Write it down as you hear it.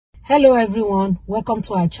Hello everyone, welcome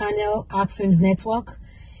to our channel, Arc Films Network.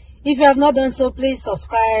 If you have not done so, please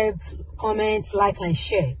subscribe, comment, like and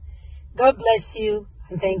share. God bless you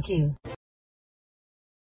and thank you.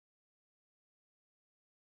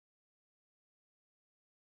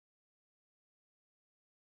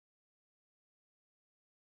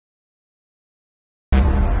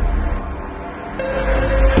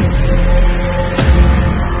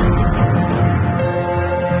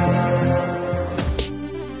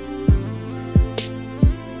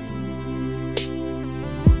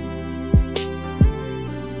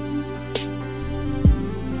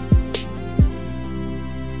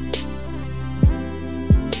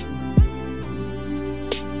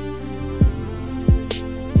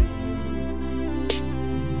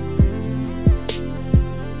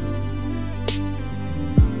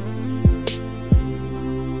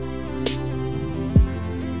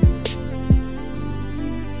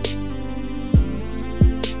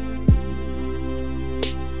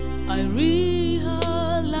 I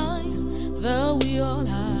realize that we all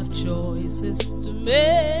have choices to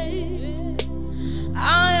make.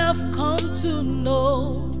 I have come to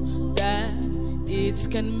know that it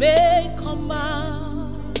can make a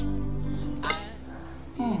man.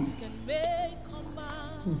 It can make a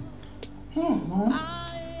man.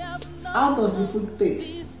 How does the food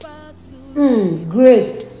taste?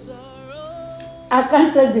 Great. I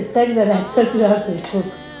can't tell the time that I taught you how to cook.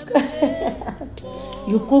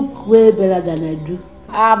 You cook way better than I do.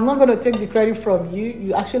 I'm not going to take the credit from you.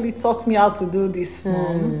 You actually taught me how to do this,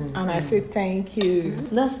 Mom. And I say thank you.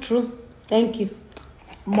 That's true. Thank you.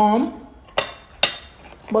 Mom,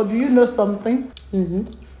 but do you know something?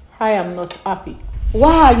 I am not happy.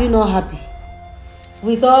 Why are you not happy?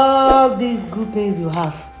 With all these good things you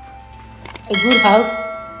have. A good house,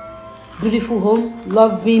 beautiful home,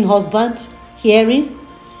 loving husband, caring.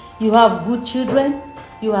 You have good children.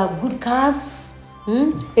 You have good cars.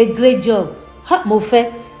 A great job. Ha,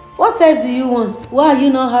 Mofe, what else do you want? Why are you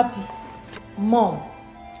not happy? Mom,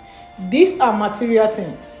 these are material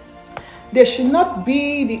things. They should not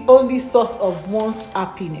be the only source of one's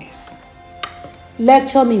happiness.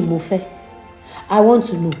 Lecture me, Mofe. I want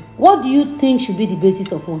to know. What do you think should be the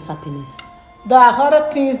basis of one's happiness? There are other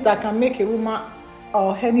things that can make a woman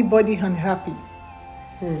or anybody unhappy.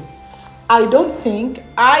 I don't think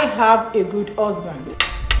I have a good husband.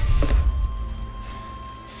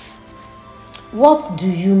 What do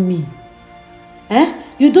you mean?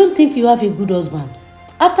 You don't think you have a good husband?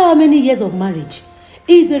 After how many years of marriage?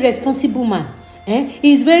 He is a responsible man.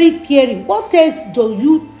 He is very caring. What else do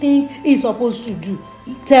you think he is supposed to do?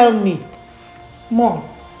 Tell me. Mom,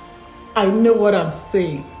 I know what I'm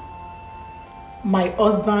saying. My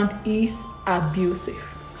husband is abusive.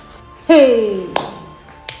 Hey,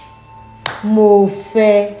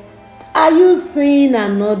 Mofe, are you seeing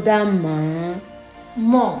another man?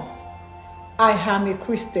 Mom, I am a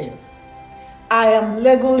Christian. I am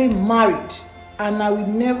legally married and I will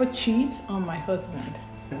never cheat on my husband.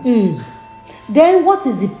 Then what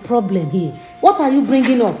is the problem here? What are you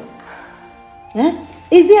bringing up?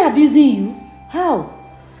 Is he abusing you? How?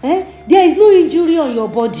 There is no injury on your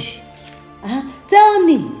body. Tell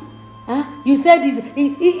me. You said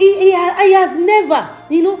he has never,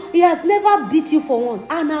 he has never beat you for once,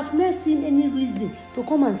 and I've never seen any reason to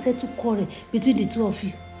come and settle quarrel between the two of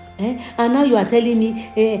you. And now you are telling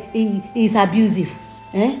me he is abusive.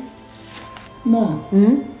 Mom,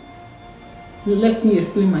 let me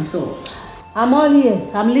explain myself. I'm all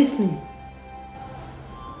ears. I'm listening.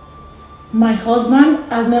 My husband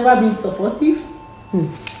has never been supportive.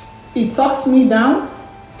 He talks me down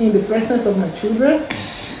in the presence of my children.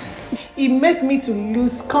 He made me to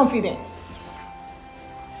lose confidence.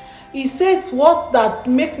 He said words that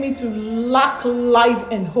make me to lack life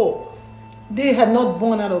and hope. They had not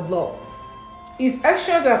born out of love. His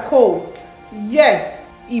actions are cold. Yes,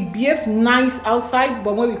 he behaves nice outside,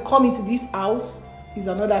 but when we come into this house, he's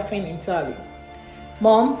another thing entirely.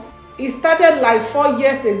 Mom, it started like 4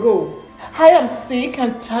 years ago. I am sick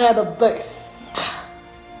and tired of this.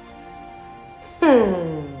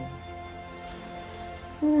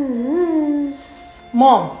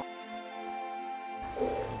 Mom,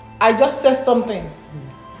 I just said something.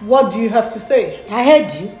 What do you have to say? I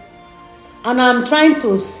heard you. And I'm trying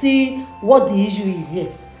to see what the issue is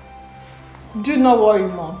here. Do not worry,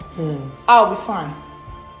 Mom. I'll be fine.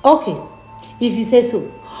 Okay, if you say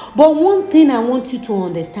so. But one thing I want you to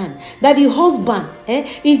understand, that the husband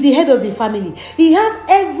is the head of the family. He has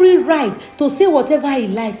every right to say whatever he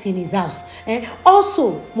likes in his house.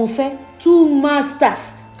 Also, Mofe, two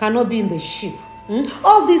masters cannot be in the ship.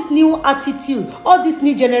 All this new attitude, all this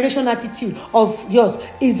new generation attitude of yours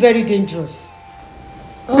is very dangerous.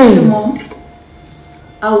 Okay, Mom.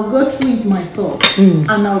 I'll go through it myself and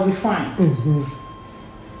I'll be fine.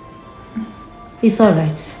 It's all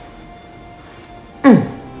right.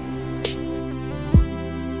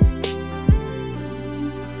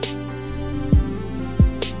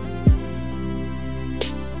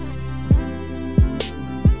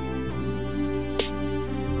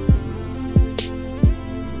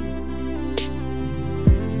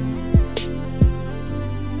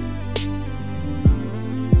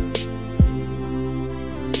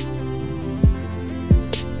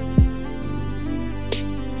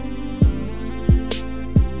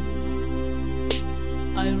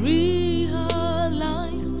 I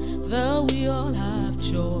realize that we all have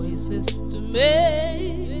choices to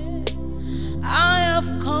make. I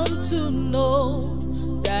have come to know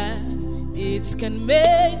that it can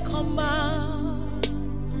make or mar.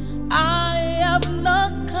 I have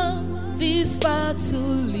not come this far to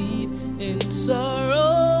live in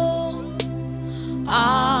sorrow.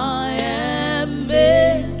 I am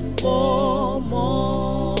made for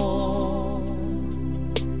more.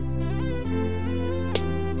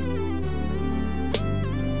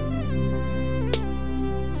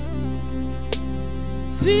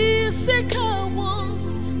 Physical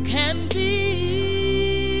wants can be.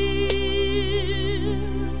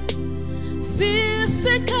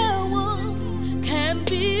 Physical wants can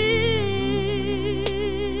be.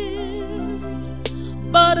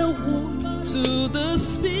 But a wound to the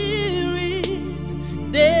spirit,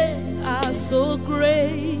 they are so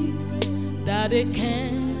grave that they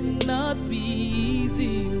cannot be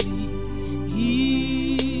easily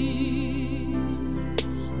healed.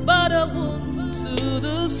 But a wound to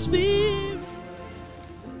the spirit.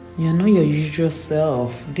 You're not your usual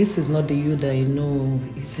self. This is not the you that I know.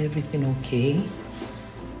 Is everything okay?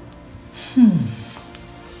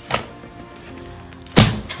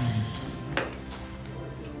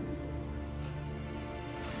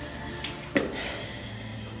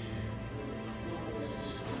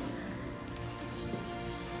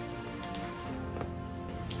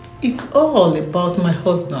 It's all about my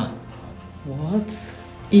husband. What?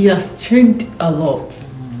 He has changed a lot.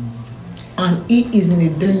 And he is in a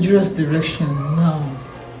dangerous direction now.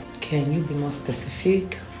 Can you be more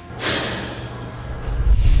specific?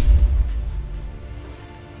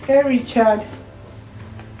 Hey, Richard.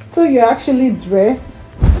 So you're actually dressed?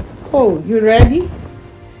 Oh, you ready?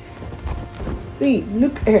 See,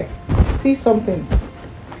 look here. See something.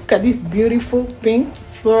 Look at this beautiful pink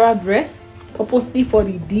floral dress, purposely for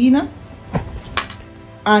the dinner.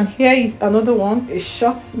 And here is another one, a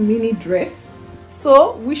short mini dress.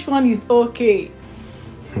 So, which one is okay?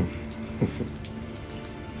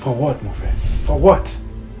 For what, Mofe? For what?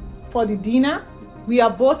 For the dinner, we are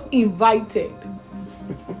both invited.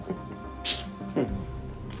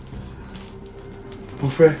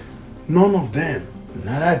 Mofe, none of them,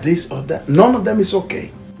 neither this or that, none of them is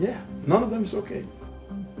okay. Yeah, none of them is okay.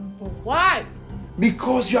 But why?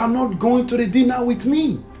 Because you are not going to the dinner with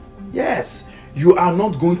me. Yes, you are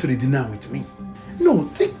not going to the dinner with me. No,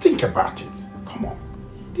 think about it. Come on.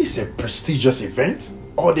 This is a prestigious event.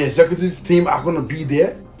 All the executive team are going to be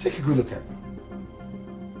there. Take a good look at me.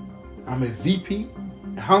 I'm a VP,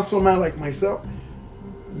 a handsome man like myself.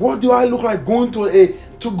 What do I look like going to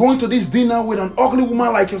this dinner with an ugly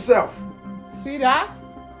woman like yourself? Sweetheart?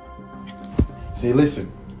 Say, listen,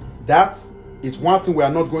 that is one thing we are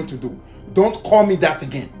not going to do. Don't call me that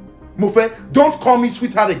again. Mofe, don't call me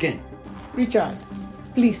sweetheart again. Richard,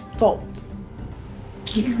 please stop.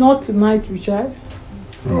 Not tonight, Richard.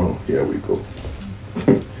 Oh, here we go.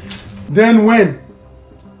 Then when?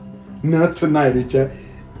 Not tonight, Richard.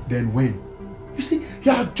 Then when? You see,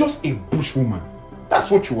 you are just a bush woman. That's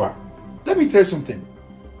what you are. Let me tell you something.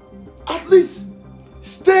 At least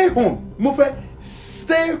stay home. Mofe,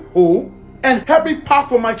 stay home and help me pack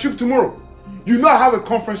for my trip tomorrow. You know I have a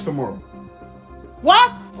conference tomorrow.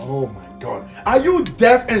 What? Oh my God. Are you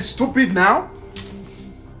deaf and stupid now?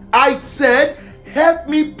 I said help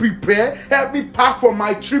me prepare, help me pack for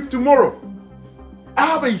my trip tomorrow. I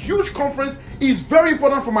have a huge conference. It's very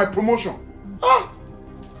important for my promotion.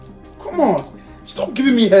 Come on. Stop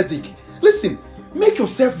giving me headache. Listen, make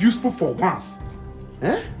yourself useful for once.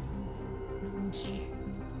 Eh?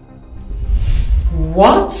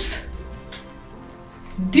 What?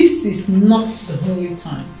 This is not the only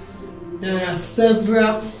time. There are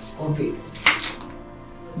several of it.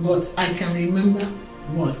 But I can remember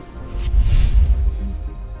one.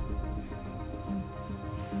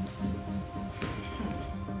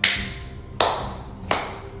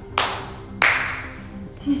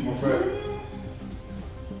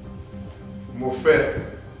 Mofe.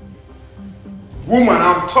 Woman,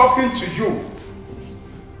 I'm talking to you.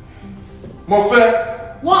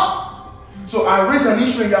 Mofe. What? So I raised an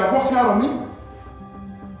issue and you are walking out on me?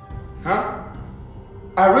 Huh?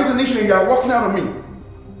 I raised an issue and you are walking out on me?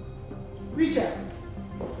 Richard,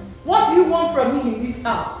 what do you want from me in this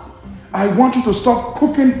house? I want you to stop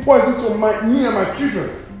cooking poison to me and my children.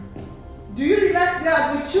 Do you realize they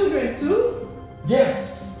are with children too?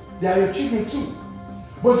 Yes, they are your children too.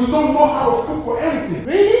 But you don't know how to cook for anything.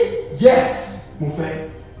 Really? Yes, Mofe.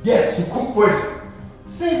 Yes, you cook poison.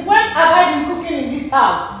 Since when have I been cooking in this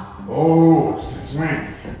house? Oh, since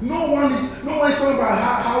when? No one is talking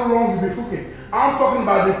about how long you've been cooking. I'm talking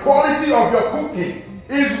about the quality of your cooking.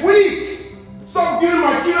 It's weak. Stop giving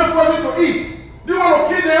my children poison to eat. Do you want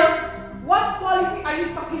to kill them? What quality are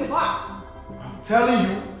you talking about? I'm telling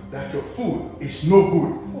you that your food is no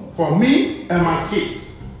good for me and my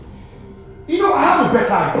kids. You know, I have a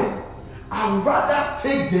better idea. I would rather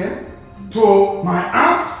take them to my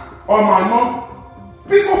aunt or my mom.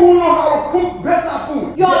 People who know how to cook better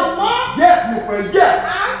food. Your mom? Yes, my friend, yes.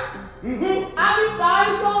 Aunt? I've been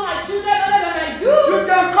buying all my children other than I do. You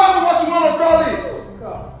can call it what you want to call it. Oh,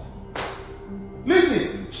 God.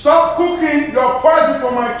 Listen, stop cooking your poison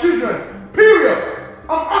for my children. Period.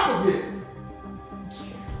 I'm out of here.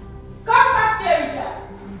 Come back here, Richard.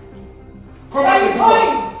 Come Where back are you and do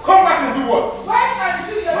going? what? Come back and do what? Where can you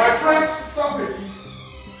see your My friends, stop it.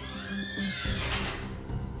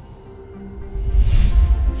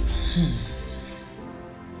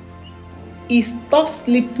 He stopped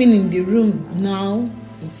sleeping in the room now.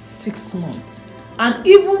 It's 6 months. And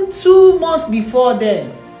even 2 months before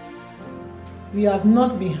then, we have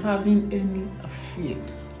not been having any affair.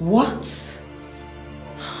 What?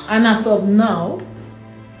 And as of now,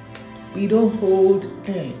 we don't hold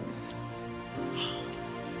hands.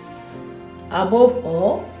 Above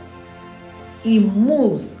all, he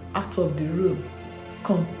moves out of the room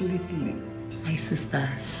completely. My sister,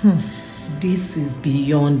 this is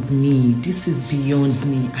beyond me. This is beyond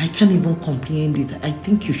me. I can't even comprehend it. I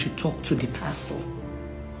think you should talk to the pastor.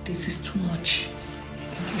 This is too much. I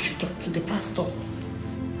think you should talk to the pastor.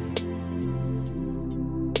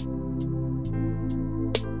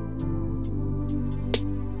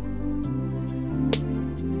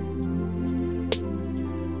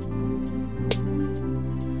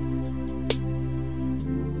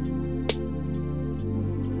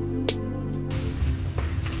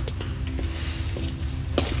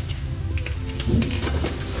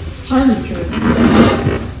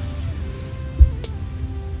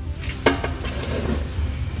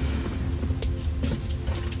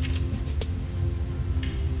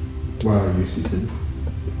 Why are you sitting?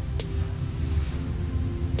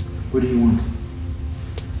 What do you want?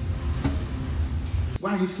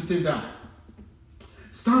 Why are you sitting down?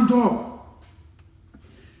 Stand up.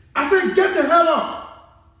 I said, get the hell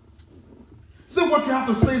up. Say what you have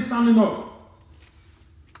to say standing up.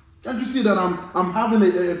 Can't you see that I'm having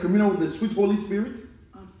a communion with the sweet Holy Spirit?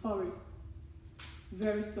 I'm sorry.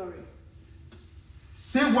 Very sorry.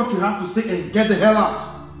 Say what you have to say and get the hell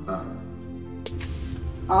out.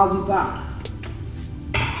 I'll be back.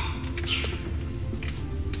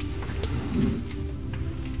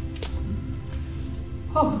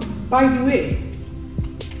 Oh, by the way,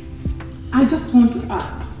 I just want to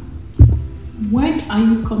ask, when are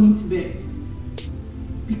you coming to bed?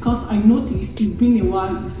 Because I noticed it's been a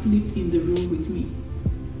while you sleep in the room with me.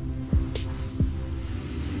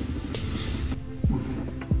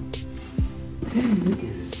 Tell me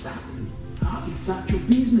exactly, how is that your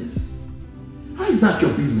business? How is that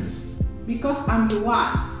your business? Because I'm your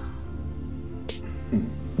wife.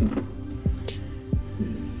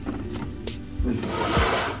 Listen,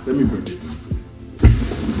 let me break this down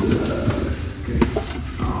for you. Okay.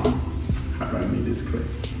 How do I make this clear?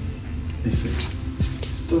 Listen,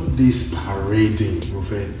 stop this parading,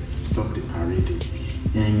 Mofe. Stop the parading.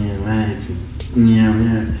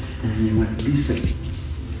 Listen,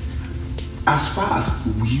 as far as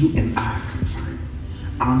you and I are concerned,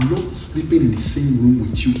 I'm not sleeping in the same room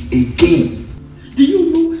with you again. Do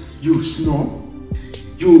you know you snore?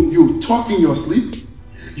 You talk in your sleep?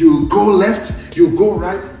 You go left, you go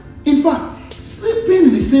right. In fact, sleeping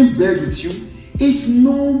in the same bed with you is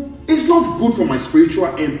not good for my spiritual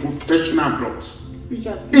and professional growth.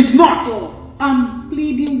 Richard, it's not. Stop. I'm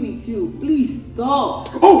pleading with you. Please stop.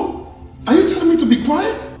 Oh, are you telling me to be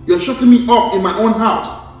quiet? You're shutting me up in my own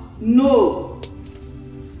house. No.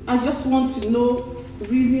 I just want to know the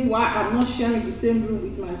reason why I'm not sharing the same room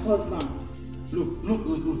with my husband.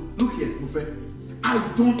 Look here, Mofe. I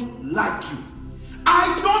don't like you.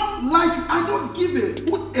 I don't give a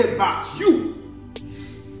hoot about you.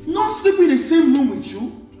 Not sleeping in the same room with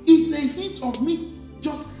you is a hint of me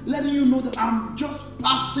just letting you know that I'm just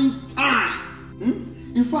passing time.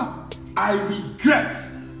 I regret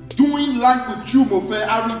doing life with you, Mofe.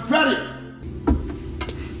 I regret it.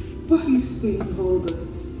 Why are you saying all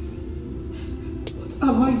this? What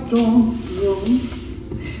have I done wrong?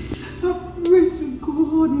 I pray to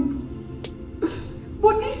God,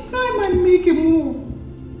 but each time I make a move,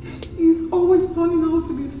 he's always turning out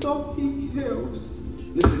to be something else.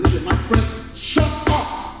 Listen, my friend, shut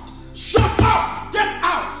up! Shut up! Get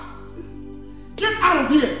out! Get out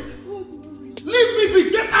of here! Leave me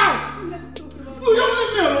be! Get out! Let's talk about Will you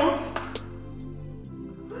leave me alone?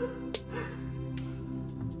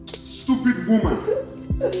 Stupid woman.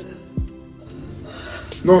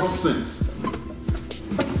 Nonsense.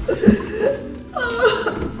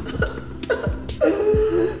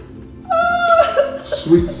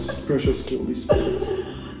 Sweet, precious Holy Spirit.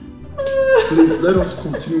 Please let us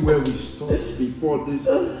continue where we stopped before this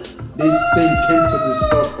thing came to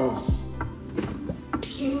disturb us.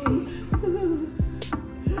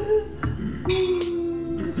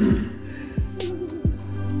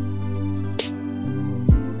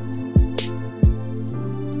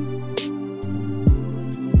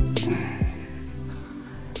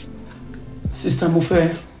 Sister Mofe,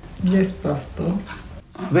 Yes, Pastor.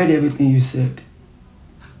 I've heard everything you said,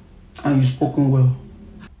 and you've spoken well.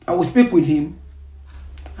 I will speak with him,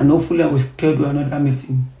 and hopefully I will schedule another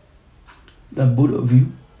meeting that both of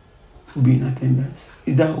you will be in attendance.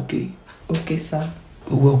 Is that okay? Okay, sir.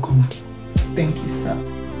 You're welcome. Thank you, sir.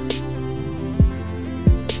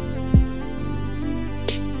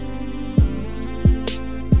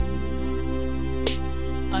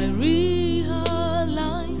 I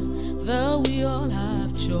realize that we all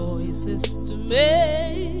have choices to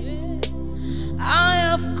make. I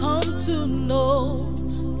have come to know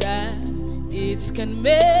that it can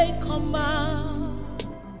make a man.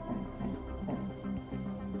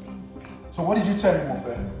 So what did you tell him,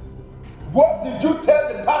 Mofe? What did you tell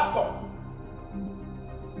the pastor?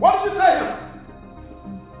 What did you tell him?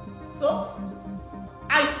 So,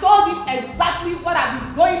 I told him exactly what has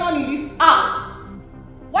been going on in this house.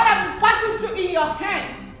 What I've been passing through in your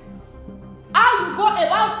hands. How you go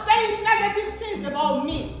about saying negative things about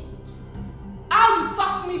me. How you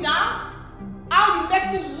talk me down. How you make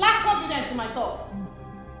me lack confidence in myself.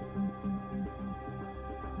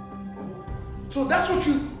 So that's what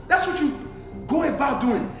you go about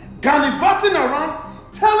doing. Gallivanting around,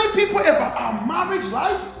 telling people about our marriage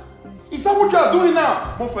life? Is that what you are doing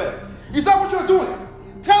now, Mofe? Is that what you are doing?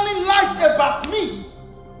 Telling lies about me?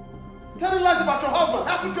 Telling lies about your husband?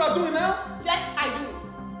 That's what you are doing now? Yes, I do.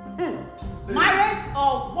 Marriage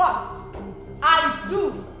or what? I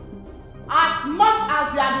do. As much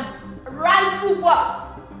as they are the rightful words.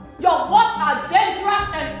 Your words are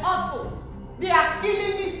dangerous and awful. They are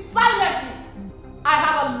killing me silently. I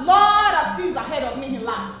have a lot of things ahead of me in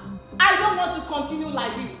life. I don't want to continue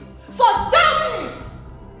like this. So tell me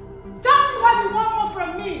what you want more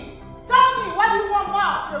from me. Tell me what you want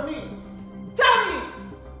more from me. Tell me.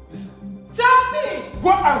 Listen. Tell me.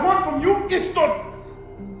 What I want from you is I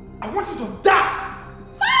want you to die.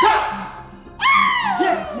 Die.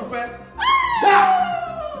 Yes, Mofe. Die.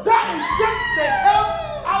 Die and get the hell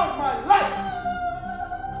out of my life.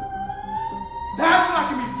 Die so I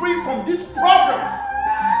can be free from these problems.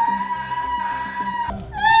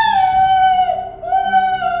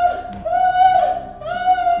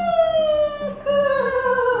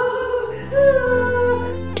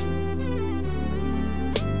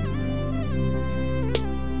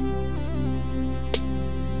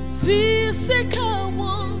 Physical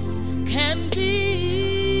ones can be.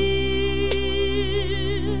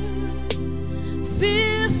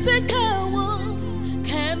 Physical ones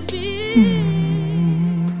can be.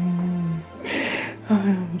 I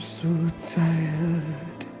am so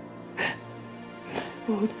tired.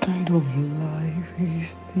 What kind of life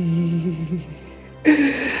is this?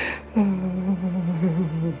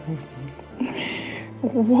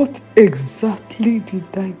 What exactly did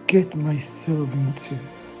I get myself into?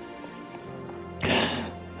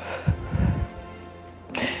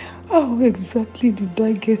 How exactly did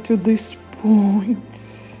I get to this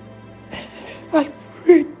point? I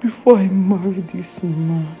prayed before I married this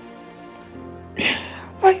man.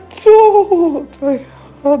 I thought I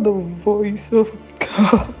heard the voice of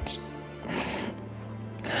God.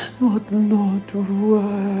 But Lord,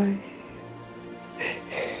 why?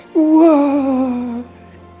 Why?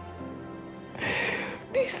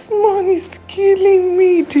 This man is killing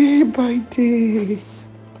me day by day.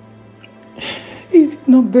 Is it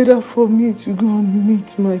not better for me to go and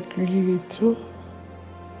meet my Creator?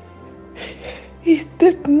 Is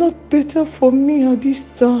that not better for me at this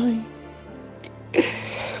time?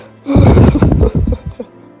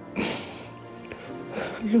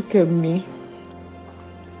 look at me.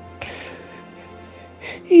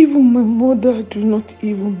 Even my mother do not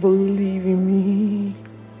even believe in me.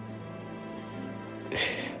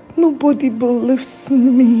 Nobody believes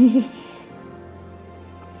in me.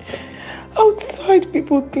 Outside,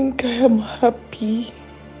 people think I am happy.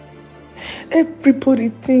 Everybody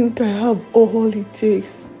think I have all it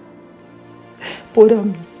takes. But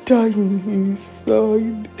I'm dying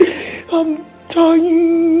inside. I'm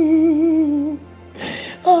dying.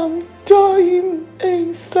 I'm dying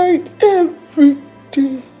inside every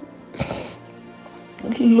day.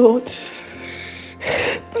 Lord,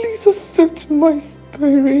 please accept my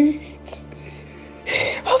spirit.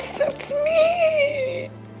 Accept me.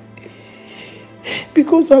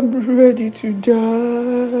 Because I'm ready to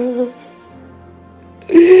die.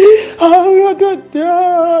 I'd rather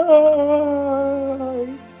die.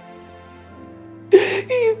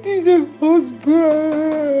 Is this a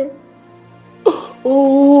husband?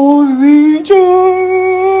 Oh, Richard!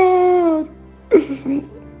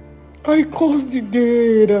 I curse the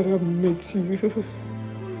day that I met you.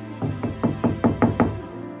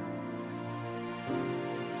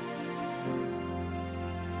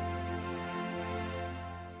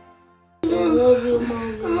 I love you,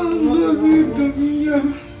 Mama. I love you, Damia.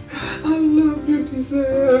 I love you,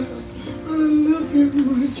 Desire. I love you,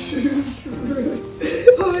 my children.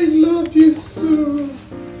 I love you so.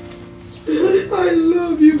 I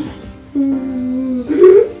love you so.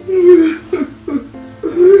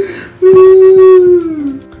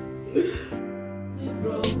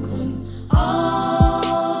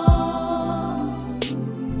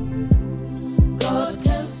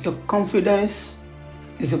 Your confidence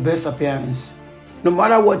is the best appearance. No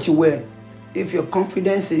matter what you wear, if your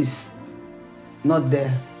confidence is not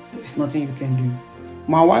there, there's nothing you can do.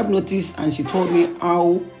 My wife noticed and she told me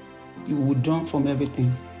how you withdrawn from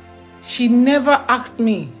everything. She never asked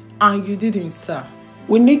me, and you didn't, sir.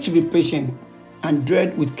 We need to be patient and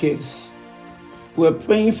dread with cares. We're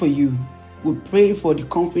praying for you. We pray for the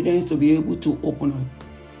confidence to be able to open up.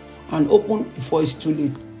 And open before it's too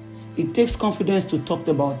late. It takes confidence to talk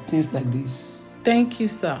about things like this. Thank you,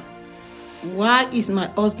 sir. Why is my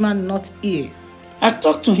husband not here? I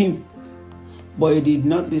talked to him, but he did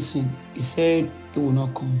not listen. He said he will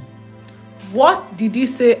not come. What did he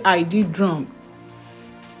say I did wrong?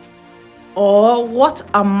 Or what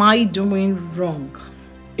am I doing wrong?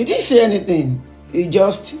 He didn't say anything. He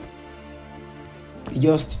just...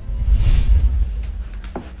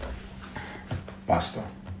 Pastor,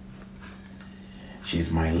 she's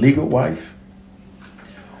my legal wife,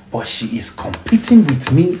 but she is competing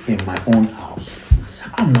with me in my own house.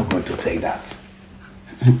 I'm not going to take that.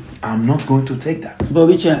 I'm not going to take that. But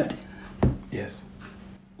Richard. Yes.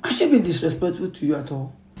 Has she been disrespectful to you at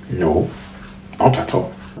all? No, not at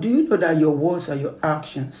all. Do you know that your words and your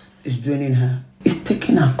actions is draining her? It's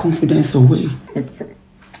taking her confidence away.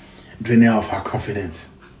 Draining her of her confidence?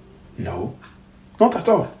 No, not at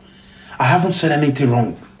all. I haven't said anything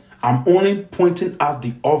wrong. I'm only pointing out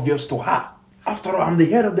the obvious to her. After all, I'm the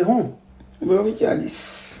head of the home. Well, Richard,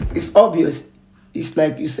 it's obvious. It's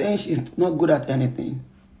like you're saying she's not good at anything.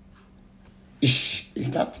 Is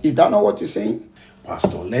that not what you're saying?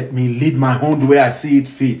 Pastor, let me lead my home the way I see it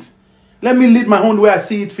fit. Let me lead my home the way I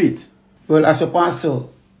see it fit. Well, as a pastor,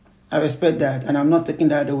 I respect that, and I'm not taking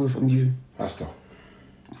that away from you. Pastor,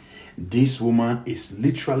 this woman is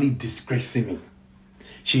literally disgracing me.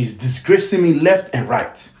 She is disgracing me left and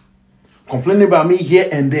right. Complaining about me here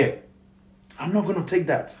and there. I'm not going to take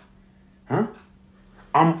that. Huh?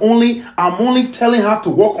 I'm only telling her to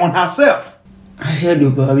work on herself. I heard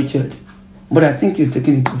you, Brother Richard, but I think you're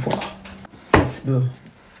taking it too far. Let's go.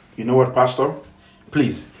 You know what, Pastor?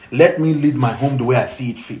 Please, let me lead my home the way I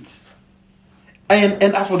see it fit. And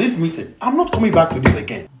as for this meeting, I'm not coming back to this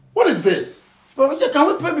again. What is this? Brother Richard, can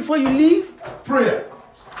we pray before you leave? Prayer.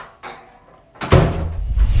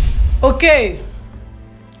 Okay.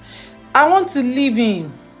 I want to leave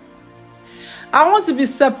him. I want to be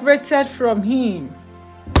separated from him.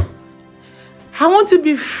 I want to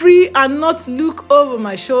be free and not look over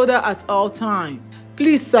my shoulder at all times.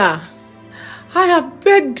 Please, sir, I have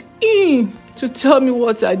begged him to tell me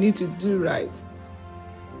what I need to do right.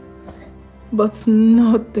 But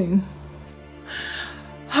nothing.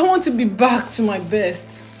 I want to be back to my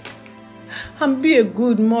best and be a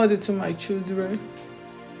good mother to my children,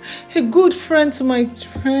 a good friend to my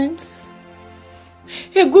friends,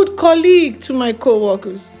 a good colleague to my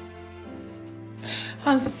co-workers,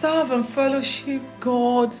 and serve and fellowship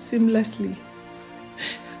God seamlessly.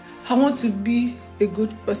 I want to be a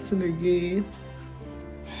good person again.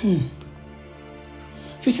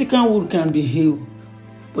 Physical wound can be healed,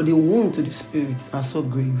 But the wound to the spirit are so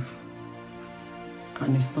grave,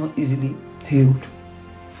 and it's not easily healed.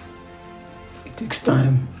 It takes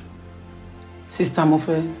time. Sister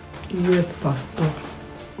Mofe? Yes, Pastor.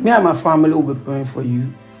 Me and my family will be praying for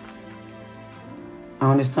you.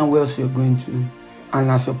 I understand where else you're going to. And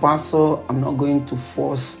as your pastor, I'm not going to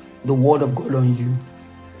force the word of God on you.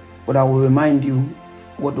 But I will remind you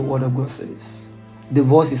what the word of God says.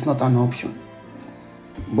 Divorce is not an option.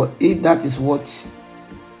 But if that is what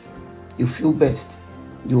you feel best,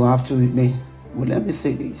 you have to remain. But let me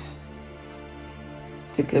say this.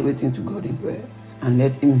 Take everything to God in prayer and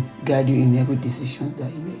let Him guide you in every decision that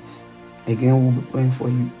He makes. Again, we'll be praying for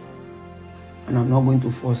you. And I'm not going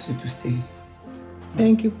to force you to stay.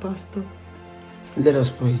 Thank you, Pastor. Let us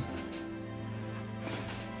pray.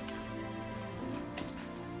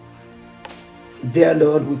 Dear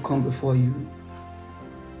Lord, we come before you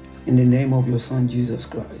in the name of your Son, Jesus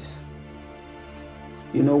Christ.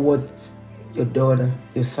 You know what your daughter,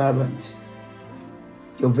 your servant,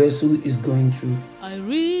 your vessel is going through. I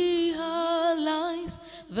realize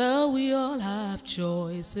that we all have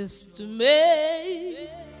choices to make.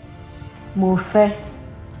 Mofe,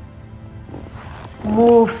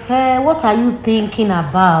 what are you thinking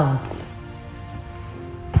about?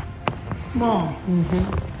 Mom,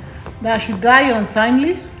 that I should die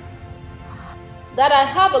untimely? That I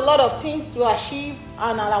have a lot of things to achieve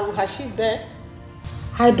and I will achieve them?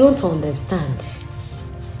 I don't understand.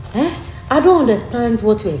 I don't understand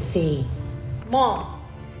what you're saying. Mom,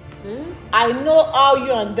 I know how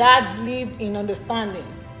you and Dad live in understanding.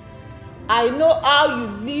 I know how you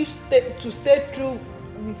live to stay true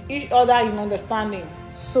with each other in understanding.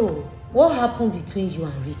 So, what happened between you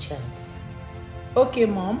and Richard? Okay,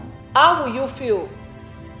 Mom. How will you feel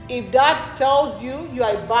if Dad tells you you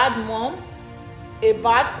are a bad mom, a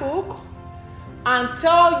bad cook, and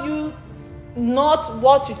tell you not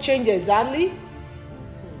what to change exactly,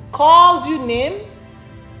 calls you name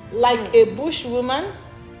like a bush woman,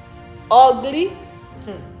 ugly,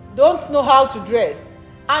 don't know how to dress,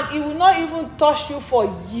 and he will not even touch you for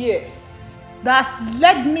years? That's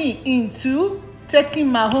led me into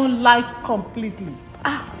taking my own life completely.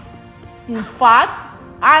 In fact,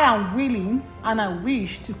 I am willing and I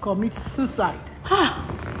wish to commit suicide.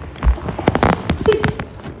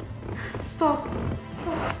 Please, stop.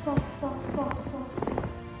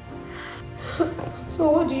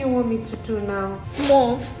 So what do you want me to do now?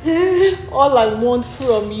 Mom, all I want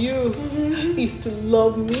from you is to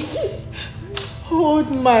love me,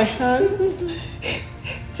 hold my hands,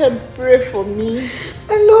 and pray for me.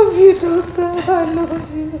 I love you, daughter. I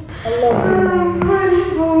love you. I love you. I'm praying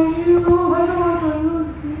for you. I don't want to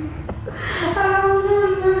lose you. I don't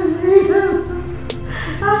want to lose you.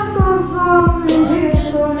 I'm so sorry.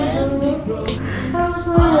 I'm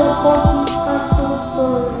sorry.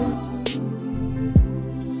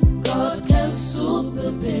 God can soothe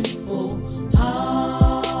the painful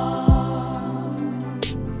heart.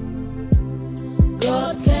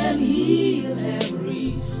 God can heal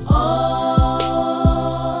every heart.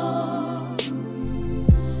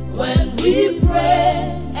 When we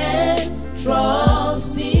pray and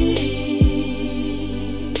trust Him,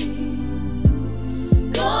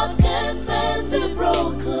 God can mend the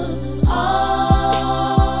broken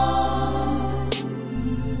heart.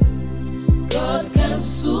 God can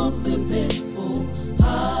soothe the painful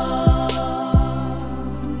heart.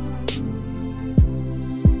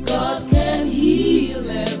 God can heal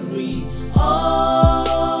every heart.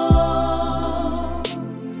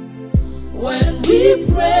 When we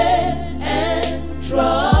pray and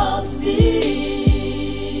trust